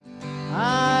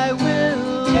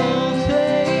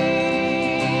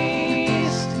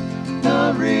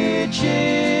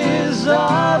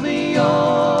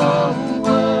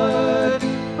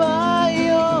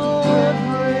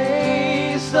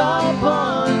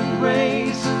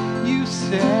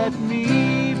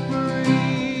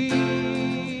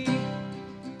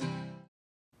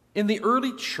In the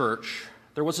early church,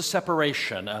 there was a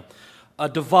separation, a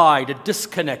divide, a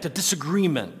disconnect, a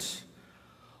disagreement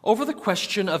over the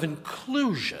question of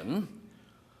inclusion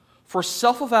for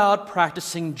self-avowed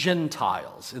practicing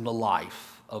Gentiles in the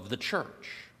life of the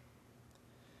church.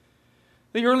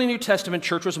 The early New Testament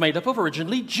church was made up of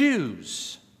originally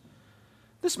Jews.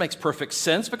 This makes perfect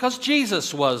sense because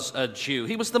Jesus was a Jew.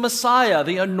 He was the Messiah,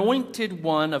 the anointed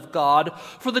one of God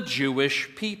for the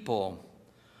Jewish people.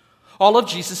 All of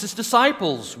Jesus'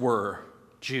 disciples were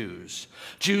Jews.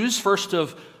 Jews first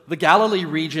of the Galilee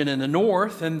region in the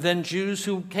north, and then Jews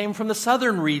who came from the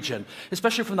southern region,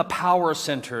 especially from the power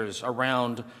centers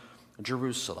around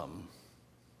Jerusalem.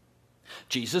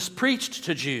 Jesus preached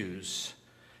to Jews,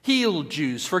 healed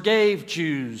Jews, forgave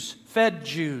Jews, fed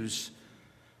Jews,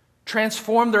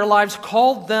 transformed their lives,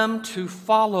 called them to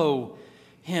follow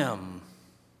him.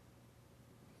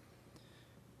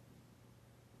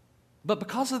 But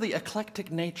because of the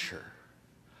eclectic nature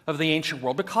of the ancient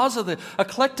world, because of the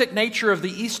eclectic nature of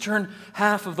the eastern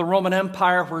half of the Roman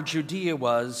Empire where Judea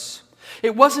was,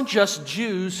 it wasn't just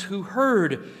Jews who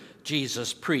heard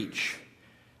Jesus preach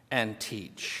and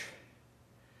teach.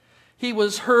 He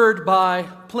was heard by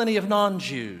plenty of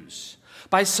non-Jews,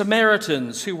 by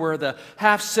Samaritans who were the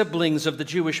half-siblings of the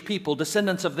Jewish people,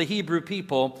 descendants of the Hebrew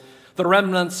people, the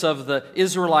remnants of the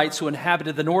Israelites who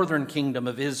inhabited the northern kingdom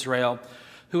of Israel,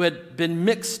 who had been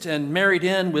mixed and married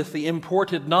in with the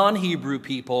imported non-Hebrew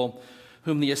people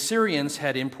whom the Assyrians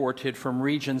had imported from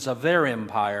regions of their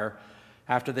empire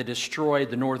after they destroyed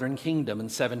the northern kingdom in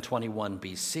 721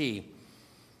 BC.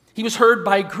 He was heard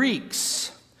by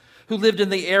Greeks who lived in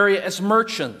the area as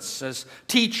merchants, as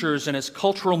teachers, and as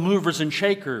cultural movers and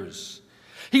shakers.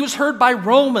 He was heard by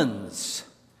Romans,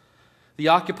 the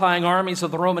occupying armies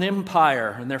of the Roman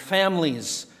Empire, and their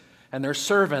families and their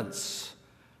servants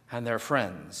and their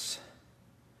friends.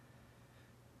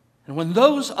 And when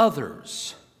those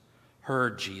others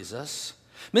heard Jesus,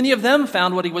 many of them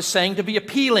found what he was saying to be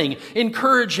appealing,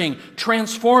 encouraging,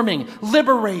 transforming,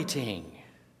 liberating.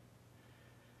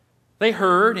 They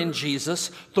heard in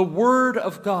Jesus the Word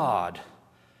of God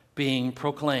being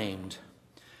proclaimed,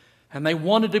 and they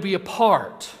wanted to be a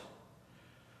part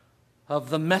of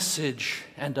the message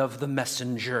and of the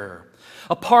messenger,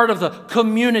 a part of the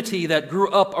community that grew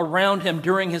up around him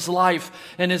during his life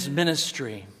and his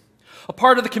ministry, a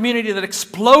part of the community that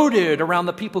exploded around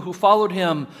the people who followed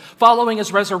him following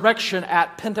his resurrection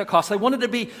at Pentecost. They wanted to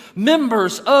be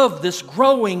members of this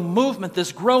growing movement,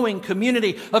 this growing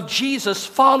community of Jesus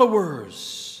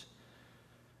followers.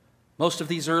 Most of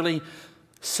these early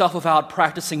self-avowed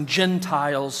practicing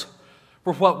Gentiles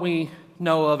were what we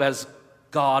know of as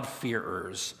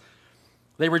God-fearers.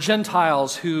 They were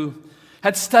Gentiles who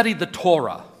had studied the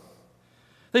Torah.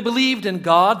 They believed in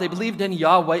God. They believed in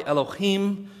Yahweh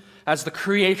Elohim as the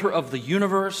creator of the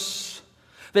universe.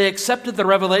 They accepted the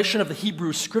revelation of the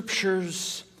Hebrew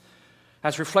Scriptures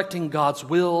as reflecting God's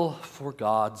will for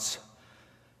God's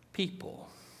people.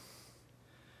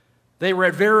 They were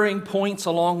at varying points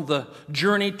along the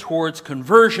journey towards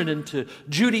conversion into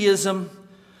Judaism,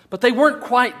 but they weren't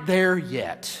quite there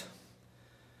yet.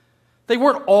 They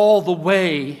weren't all the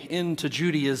way into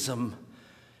Judaism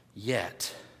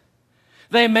yet.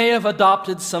 They may have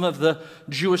adopted some of the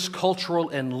Jewish cultural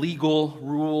and legal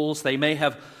rules. They may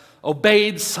have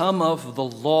obeyed some of the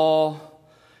law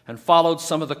and followed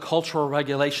some of the cultural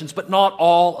regulations, but not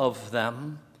all of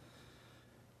them.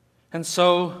 And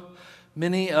so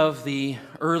many of the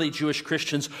early Jewish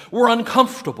Christians were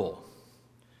uncomfortable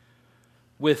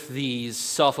with these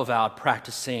self-avowed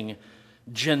practicing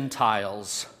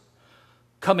Gentiles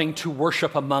coming to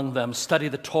worship among them, study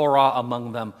the Torah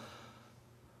among them,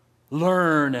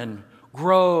 learn and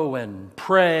grow and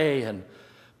pray and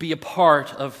be a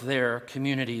part of their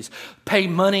communities, pay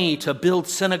money to build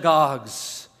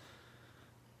synagogues.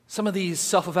 Some of these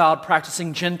self-avowed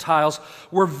practicing Gentiles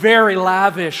were very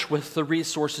lavish with the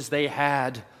resources they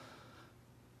had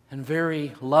and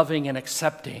very loving and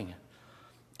accepting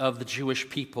of the Jewish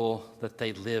people that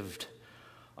they lived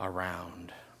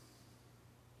around.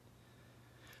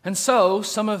 And so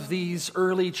some of these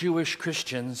early Jewish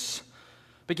Christians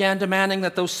began demanding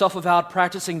that those self-avowed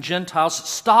practicing Gentiles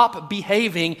stop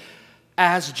behaving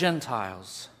as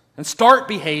Gentiles and start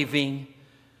behaving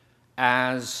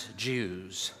as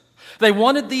Jews. They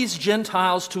wanted these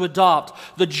Gentiles to adopt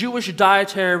the Jewish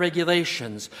dietary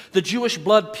regulations, the Jewish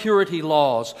blood purity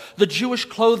laws, the Jewish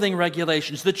clothing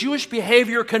regulations, the Jewish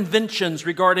behavior conventions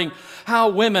regarding how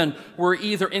women were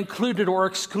either included or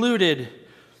excluded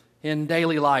in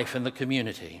daily life in the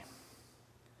community.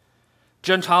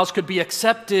 Gentiles could be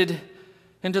accepted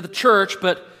into the church,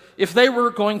 but if they were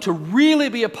going to really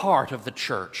be a part of the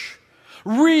church,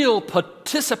 real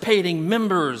participating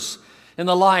members in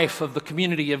the life of the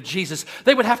community of Jesus,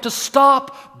 they would have to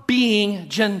stop being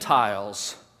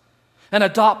Gentiles and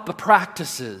adopt the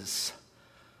practices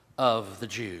of the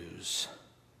Jews.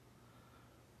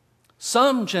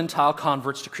 Some Gentile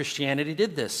converts to Christianity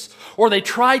did this, or they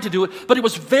tried to do it, but it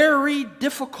was very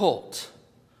difficult.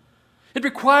 It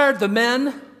required the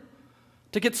men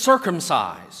to get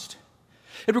circumcised.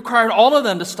 It required all of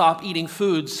them to stop eating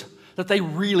foods that they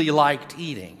really liked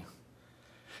eating.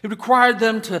 It required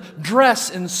them to dress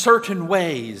in certain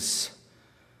ways,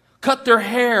 cut their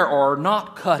hair or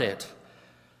not cut it,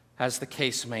 as the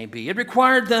case may be. It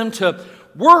required them to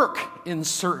work in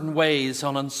certain ways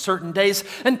on uncertain days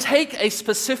and take a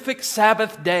specific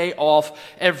Sabbath day off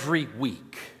every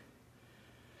week,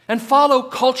 and follow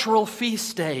cultural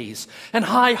feast days and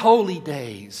high holy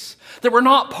days that were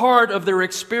not part of their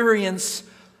experience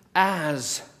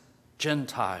as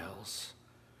Gentiles.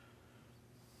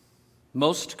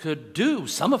 Most could do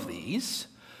some of these.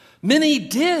 Many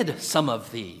did some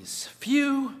of these.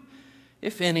 Few,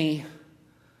 if any,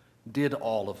 did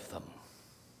all of them.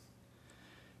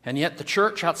 And yet the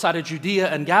church outside of Judea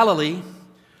and Galilee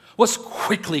was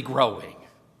quickly growing.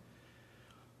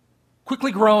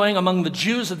 Quickly growing among the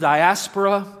Jews of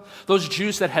diaspora, those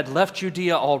Jews that had left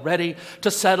Judea already to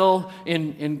settle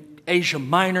in Asia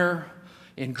Minor,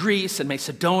 in Greece and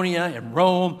Macedonia, in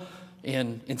Rome,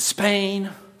 in Spain.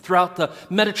 Throughout the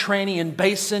Mediterranean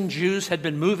basin, Jews had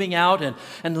been moving out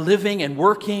and living and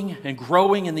working and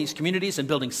growing in these communities and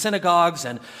building synagogues,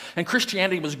 and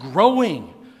Christianity was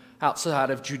growing outside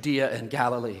of Judea and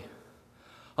Galilee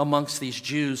amongst these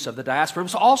Jews of the diaspora. It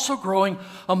was also growing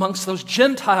amongst those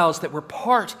Gentiles that were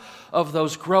part of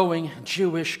those growing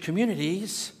Jewish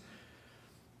communities.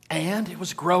 And it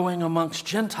was growing amongst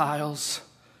Gentiles,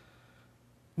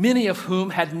 many of whom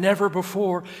had never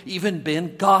before even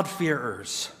been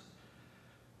God-fearers.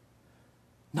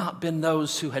 Not been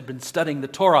those who had been studying the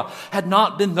Torah, had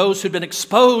not been those who had been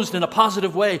exposed in a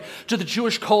positive way to the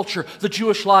Jewish culture, the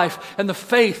Jewish life, and the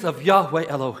faith of Yahweh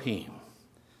Elohim.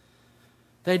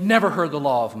 They'd never heard the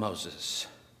law of Moses.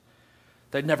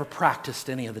 They'd never practiced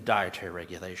any of the dietary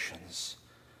regulations.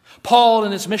 Paul,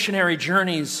 in his missionary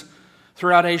journeys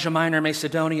throughout Asia Minor,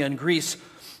 Macedonia, and Greece,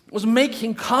 was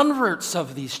making converts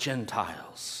of these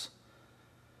Gentiles.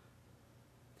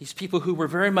 These people who were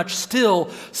very much still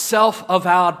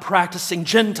self-avowed practicing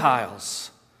Gentiles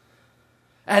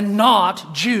and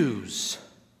not Jews.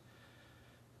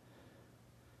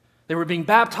 They were being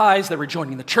baptized, they were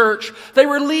joining the church, they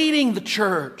were leading the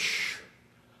church,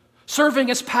 serving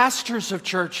as pastors of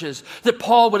churches that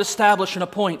Paul would establish and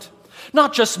appoint.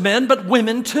 Not just men, but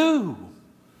women too.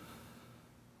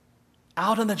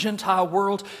 Out in the Gentile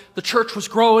world, the church was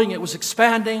growing, it was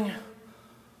expanding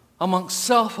amongst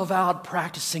self-avowed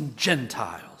practicing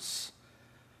Gentiles.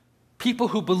 People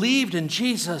who believed in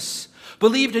Jesus,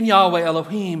 believed in Yahweh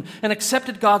Elohim, and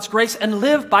accepted God's grace and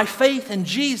lived by faith in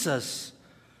Jesus.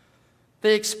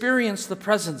 They experienced the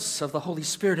presence of the Holy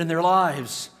Spirit in their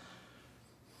lives,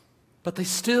 but they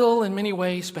still, in many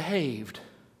ways, behaved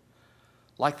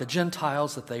like the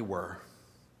Gentiles that they were.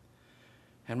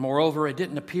 And moreover, it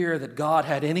didn't appear that God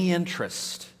had any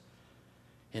interest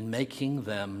in making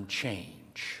them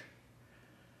change,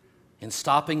 in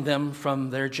stopping them from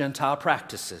their Gentile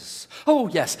practices. Oh,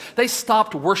 yes, they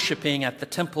stopped worshiping at the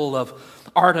temple of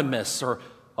Artemis or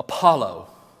Apollo.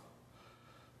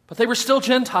 But they were still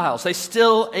Gentiles. They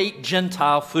still ate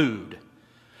Gentile food.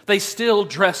 They still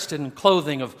dressed in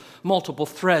clothing of multiple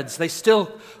threads. They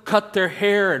still cut their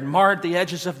hair and marred the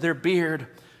edges of their beard.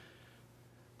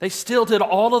 They still did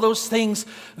all of those things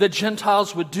that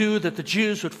Gentiles would do that the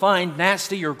Jews would find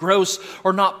nasty or gross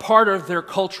or not part of their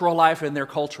cultural life and their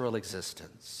cultural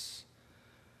existence.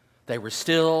 They were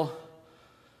still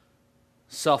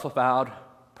self-avowed,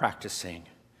 practicing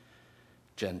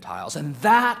Gentiles. And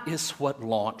that is what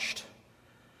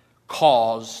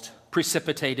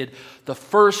precipitated the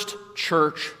first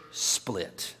church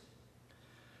split.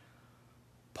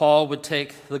 Paul would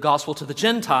take the gospel to the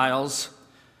Gentiles.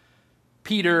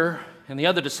 Peter and the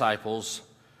other disciples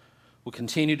would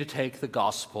continue to take the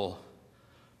gospel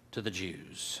to the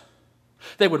Jews.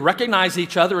 They would recognize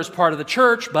each other as part of the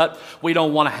church, but we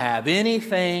don't want to have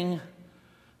anything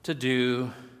to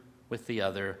do with the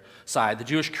other side. The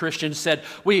Jewish Christians said,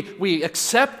 we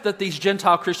accept that these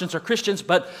Gentile Christians are Christians,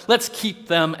 but let's keep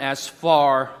them as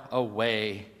far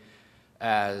away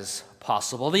as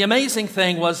possible. The amazing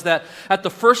thing was that at the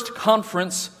first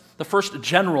conference, the first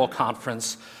general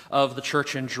conference of the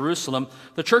church in Jerusalem,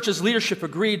 the church's leadership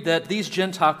agreed that these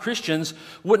Gentile Christians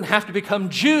wouldn't have to become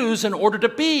Jews in order to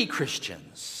be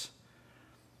Christians.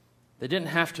 They didn't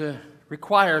have to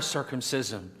require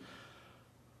circumcision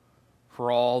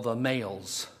for all the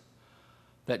males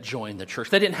that joined the church.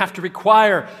 They didn't have to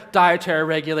require dietary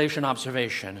regulation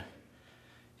observation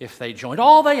if they joined.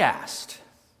 All they asked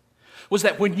was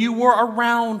that when you were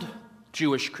around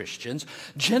Jewish Christians,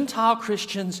 Gentile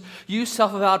Christians, you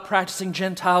self-avowed practicing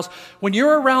Gentiles, when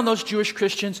you're around those Jewish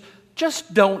Christians,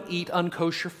 just don't eat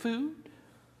unkosher food.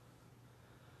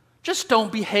 Just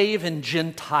don't behave in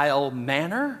Gentile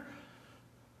manner.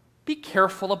 Be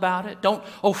careful about it. Don't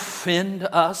offend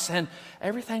us, and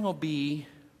everything will be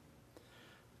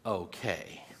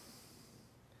okay.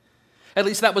 At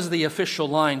least that was the official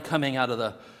line coming out of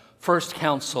the first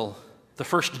council, the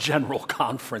first general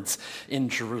conference in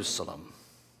Jerusalem.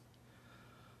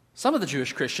 Some of the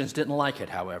Jewish Christians didn't like it,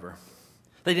 however.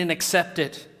 They didn't accept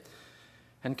it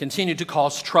and continued to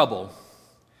cause trouble.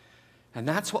 And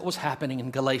that's what was happening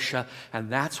in Galatia, and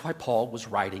that's why Paul was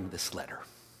writing this letter.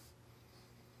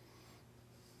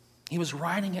 He was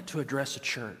writing it to address a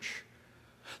church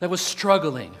that was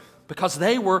struggling because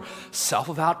they were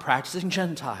self-avowed practicing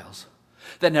Gentiles.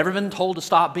 They'd never been told to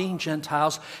stop being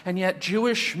Gentiles, and yet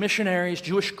Jewish missionaries,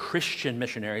 Jewish Christian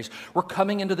missionaries, were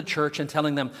coming into the church and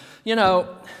telling them,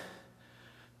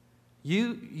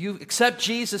 you accept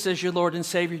Jesus as your Lord and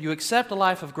Savior, you accept a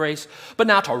life of grace, but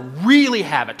now to really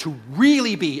have it, to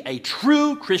really be a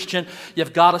true Christian,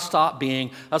 you've got to stop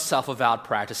being a self-avowed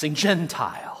practicing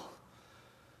Gentile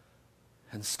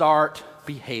and start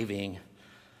behaving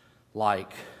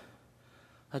like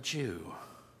a Jew.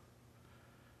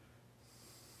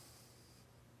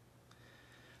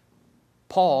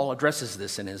 Paul addresses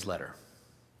this in his letter.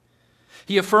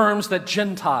 He affirms that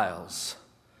Gentiles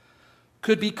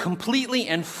could be completely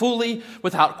and fully,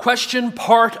 without question,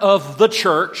 part of the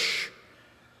church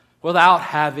without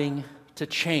having to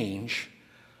change,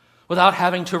 without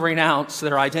having to renounce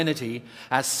their identity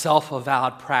as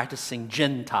self-avowed practicing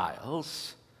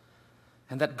Gentiles,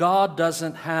 and that God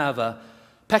doesn't have a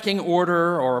pecking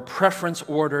order or a preference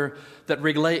order that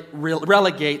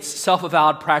relegates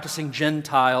self-avowed practicing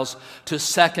Gentiles to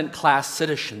second-class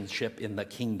citizenship in the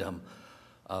kingdom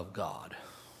of God.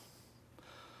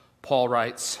 Paul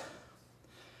writes,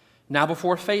 "Now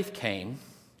before faith came,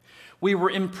 we were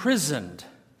imprisoned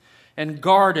and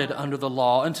guarded under the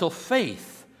law until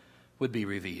faith would be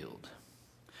revealed.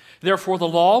 Therefore, the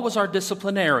law was our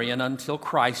disciplinarian until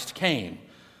Christ came,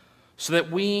 so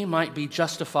that we might be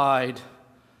justified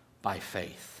by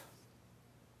faith.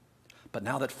 But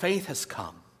now that faith has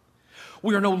come,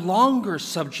 we are no longer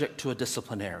subject to a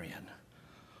disciplinarian.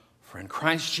 For in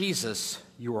Christ Jesus,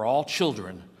 you are all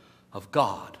children of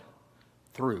God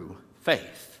through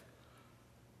faith."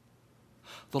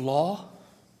 The law,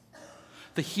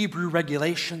 the Hebrew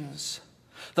regulations,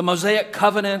 the Mosaic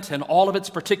covenant and all of its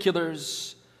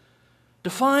particulars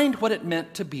defined what it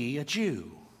meant to be a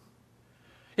Jew.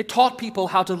 It taught people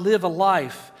how to live a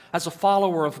life as a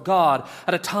follower of God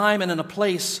at a time and in a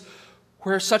place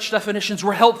where such definitions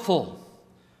were helpful.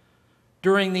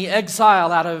 During the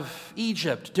exile out of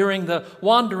Egypt, during the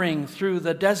wandering through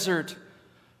the desert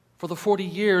for the 40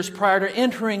 years prior to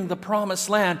entering the Promised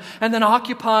Land, and then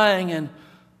occupying and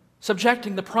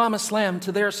subjecting the Promised Land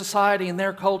to their society and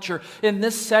their culture. In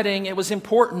this setting, it was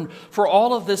important for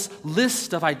all of this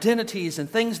list of identities and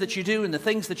things that you do and the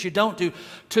things that you don't do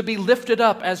to be lifted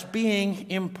up as being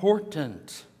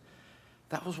important.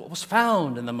 That was what was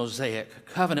found in the Mosaic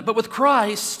covenant. But with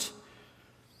Christ,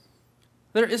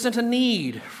 there isn't a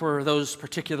need for those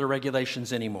particular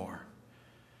regulations anymore.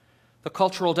 The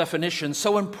cultural definition,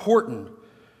 so important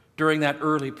during that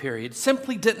early period,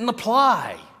 simply didn't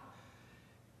apply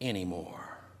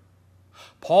anymore.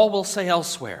 Paul will say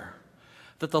elsewhere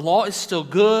that the law is still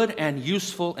good and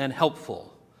useful and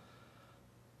helpful,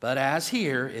 but as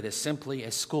here, it is simply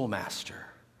a schoolmaster,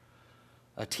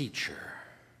 a teacher.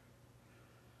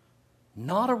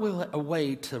 Not a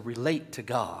way to relate to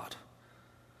God,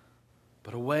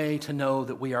 but a way to know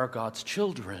that we are God's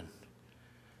children,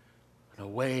 and a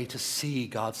way to see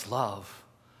God's love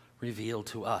revealed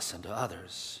to us and to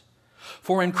others.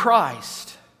 For in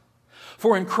Christ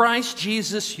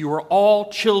Jesus, you are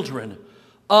all children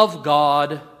of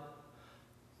God,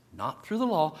 not through the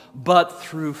law, but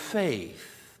through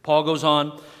faith. Paul goes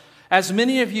on, as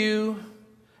many of you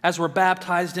as were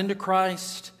baptized into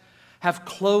Christ have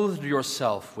clothed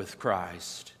yourself with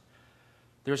Christ.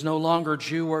 There is no longer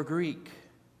Jew or Greek.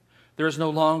 There is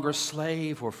no longer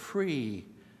slave or free.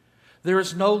 There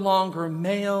is no longer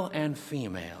male and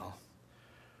female.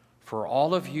 For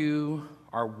all of you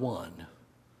are one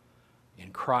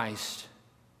in Christ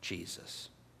Jesus.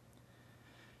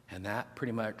 And that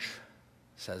pretty much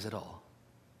says it all.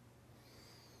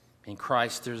 In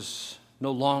Christ, there's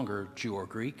no longer Jew or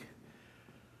Greek.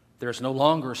 There's no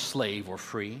longer slave or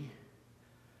free.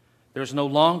 There's no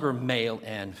longer male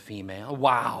and female.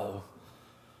 Wow.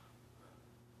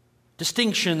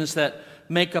 Distinctions that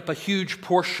make up a huge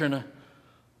portion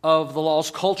of the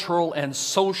law's cultural and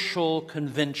social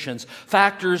conventions.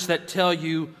 Factors that tell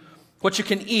you what you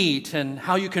can eat and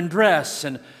how you can dress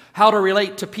and how to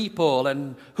relate to people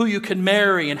and who you can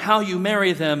marry and how you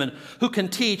marry them and who can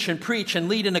teach and preach and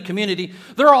lead in a community.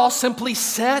 They're all simply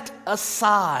set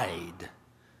aside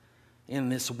in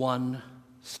this one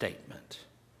statement.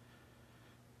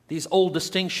 These old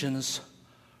distinctions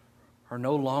are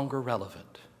no longer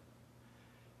relevant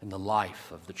in the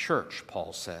life of the church,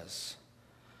 Paul says.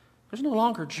 There's no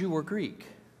longer Jew or Greek.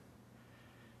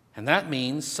 And that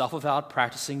means self-avowed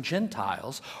practicing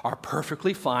Gentiles are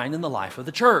perfectly fine in the life of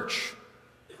the church.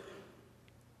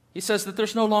 He says that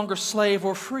there's no longer slave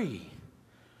or free,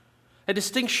 a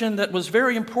distinction that was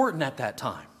very important at that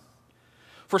time.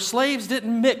 For slaves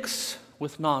didn't mix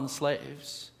with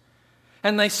non-slaves,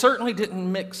 and they certainly didn't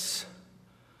mix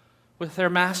with their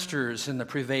masters in the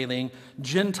prevailing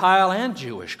Gentile and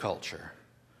Jewish culture.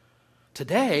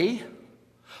 Today,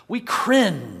 we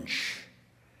cringe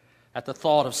at the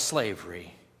thought of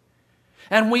slavery.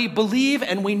 And we believe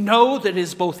and we know that it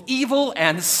is both evil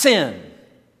and sin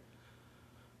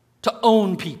to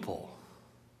own people,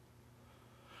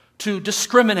 to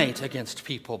discriminate against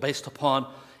people based upon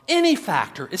any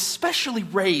factor, especially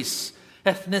race,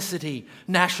 ethnicity,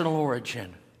 national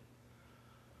origin.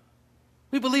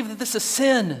 We believe that this is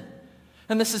sin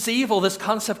and this is evil, this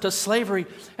concept of slavery,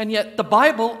 and yet the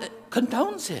Bible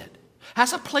condones it,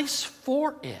 has a place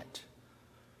for it.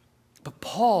 But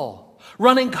Paul,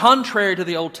 running contrary to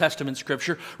the Old Testament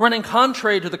scripture, running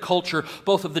contrary to the culture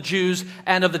both of the Jews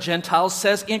and of the Gentiles,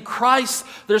 says, in Christ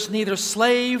there's neither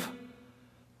slave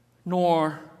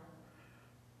nor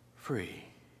free.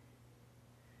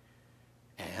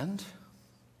 And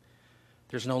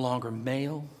there's no longer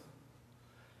male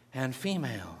and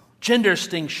female. Gender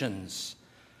distinctions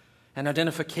and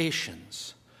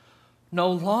identifications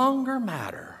no longer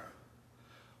matter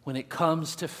when it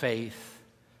comes to faith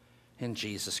in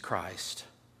Jesus Christ.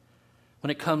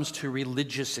 When it comes to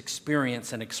religious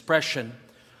experience and expression,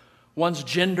 one's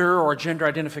gender or gender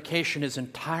identification is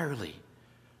entirely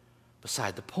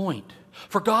beside the point.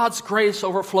 For God's grace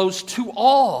overflows to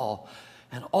all,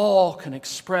 and all can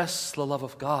express the love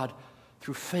of God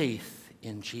through faith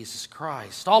in Jesus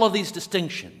Christ. All of these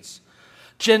distinctions,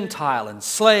 Gentile and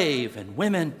slave and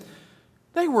women,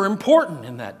 they were important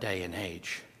in that day and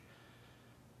age.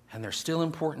 And they're still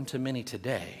important to many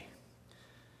today,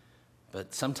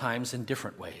 but sometimes in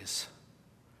different ways.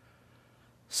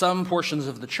 Some portions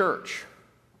of the church,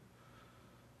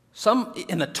 some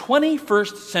in the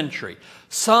 21st century,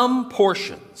 some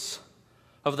portions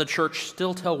of the church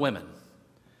still tell women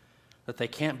that they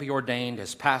can't be ordained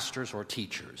as pastors or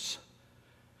teachers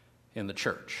in the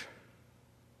church.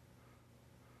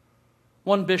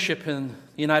 One bishop in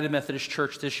the United Methodist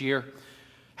Church this year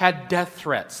had death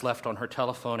threats left on her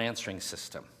telephone answering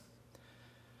system.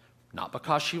 Not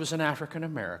because she was an African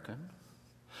American,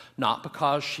 not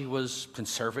because she was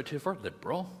conservative or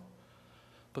liberal,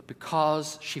 but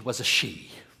because she was a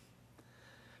she.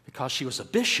 Because she was a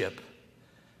bishop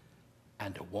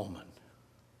and a woman.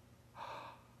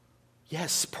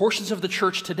 Yes, portions of the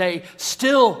church today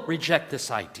still reject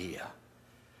this idea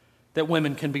that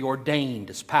women can be ordained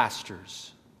as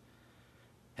pastors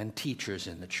and teachers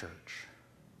in the church.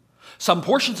 Some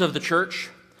portions of the church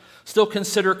still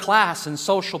consider class and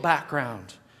social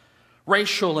background,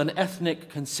 racial and ethnic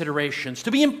considerations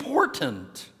to be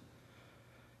important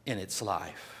in its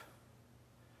life.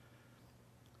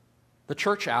 The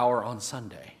church hour on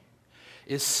Sunday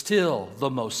is still the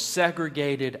most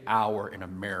segregated hour in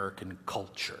American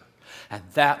culture. And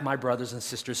that, my brothers and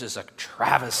sisters, is a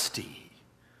travesty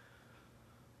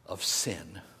of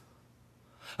sin.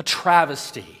 A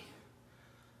travesty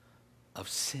of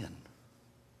sin.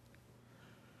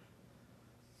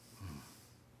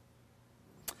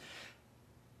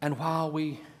 And while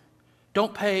we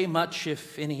don't pay much,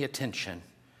 if any, attention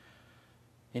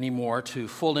anymore to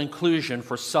full inclusion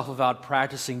for self-avowed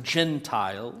practicing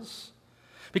Gentiles,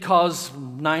 because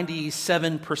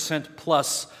 97%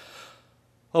 plus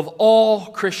of all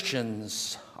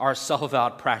Christians are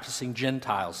self-avowed practicing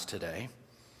Gentiles today,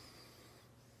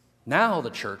 now the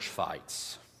church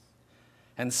fights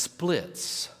and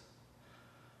splits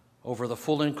over the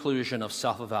full inclusion of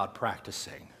self-avowed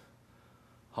practicing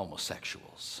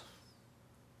homosexuals.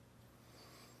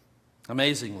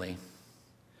 Amazingly,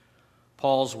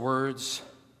 Paul's words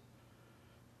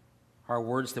are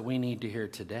words that we need to hear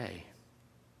today.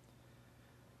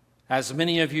 As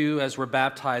many of you as were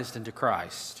baptized into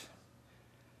Christ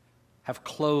have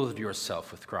clothed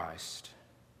yourself with Christ.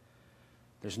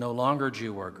 There's no longer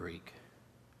Jew or Greek.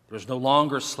 There's no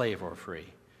longer slave or free.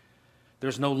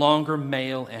 There's no longer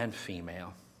male and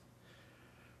female.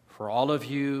 For all of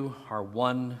you are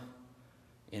one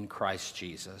in Christ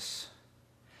Jesus.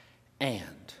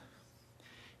 And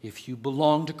if you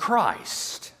belong to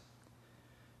Christ,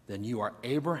 then you are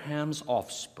Abraham's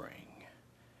offspring,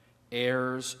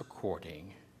 heirs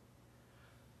according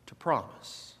to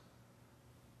promise.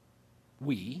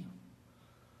 We,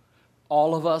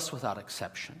 all of us without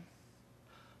exception,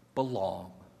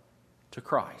 belong to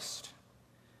Christ.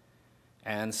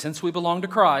 And since we belong to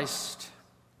Christ,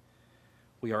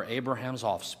 we are Abraham's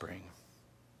offspring,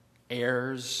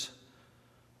 heirs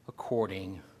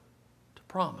according to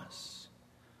promise,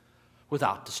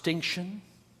 without distinction,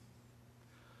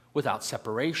 without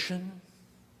separation,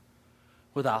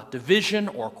 without division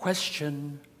or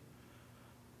question.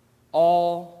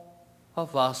 All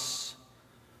of us,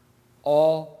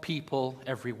 all people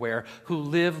everywhere who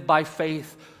live by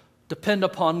faith, depend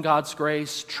upon God's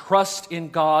grace, trust in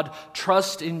God,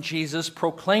 trust in Jesus,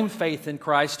 proclaim faith in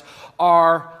Christ,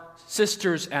 are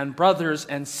sisters and brothers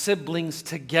and siblings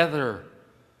together,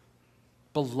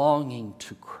 belonging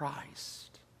to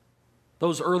Christ.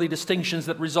 Those early distinctions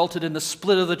that resulted in the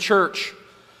split of the church,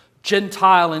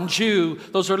 Gentile and Jew,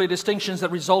 those early distinctions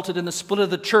that resulted in the split of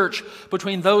the church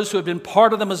between those who had been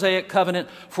part of the Mosaic covenant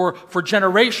for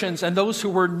generations and those who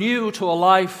were new to a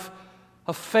life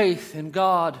of faith in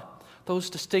God, those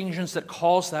distinctions that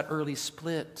caused that early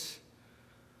split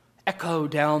echo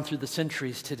down through the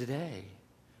centuries to today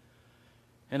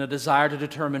in a desire to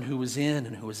determine who was in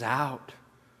and who was out,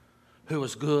 who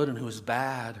was good and who was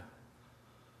bad,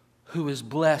 who is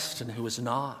blessed and who is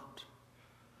not.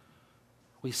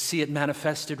 We see it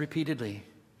manifested repeatedly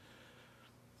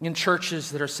in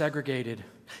churches that are segregated,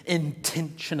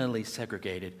 intentionally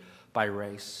segregated by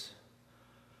race.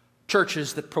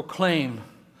 Churches that proclaim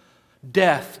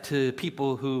death to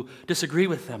people who disagree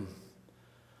with them,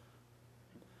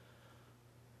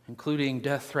 including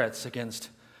death threats against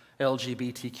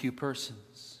LGBTQ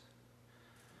persons,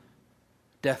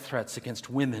 death threats against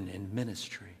women in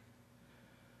ministry.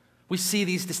 We see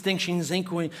these distinctions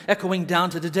echoing down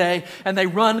to today, and they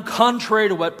run contrary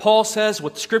to what Paul says,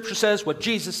 what Scripture says, what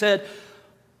Jesus said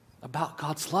about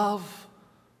God's love,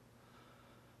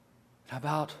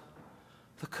 about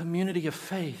the community of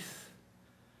faith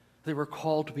they were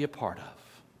called to be a part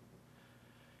of.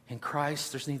 In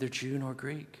Christ, there's neither Jew nor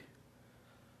Greek,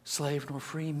 slave nor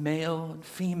free, male and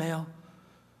female,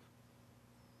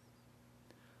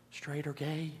 straight or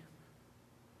gay.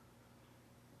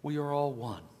 We are all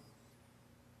one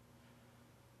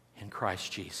in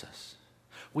Christ Jesus.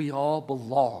 We all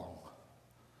belong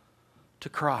to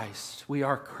Christ. We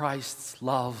are Christ's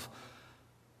love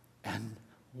and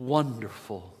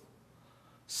wonderful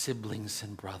siblings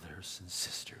and brothers and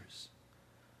sisters,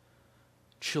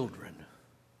 children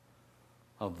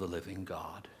of the living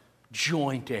God,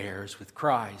 joint heirs with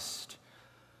Christ,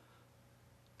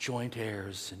 joint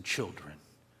heirs and children,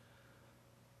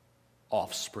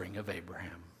 offspring of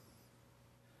Abraham.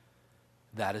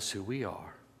 That is who we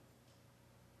are.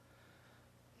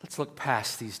 Let's look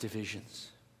past these divisions.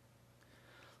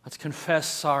 Let's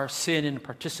confess our sin and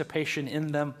participation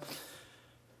in them.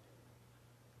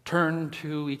 Turn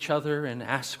to each other and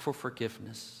ask for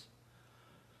forgiveness.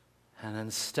 And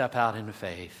then step out in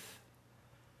faith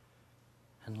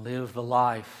and live the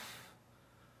life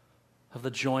of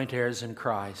the joint heirs in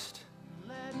Christ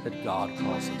that God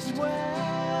calls us to.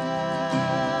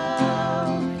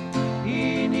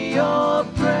 In your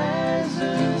presence.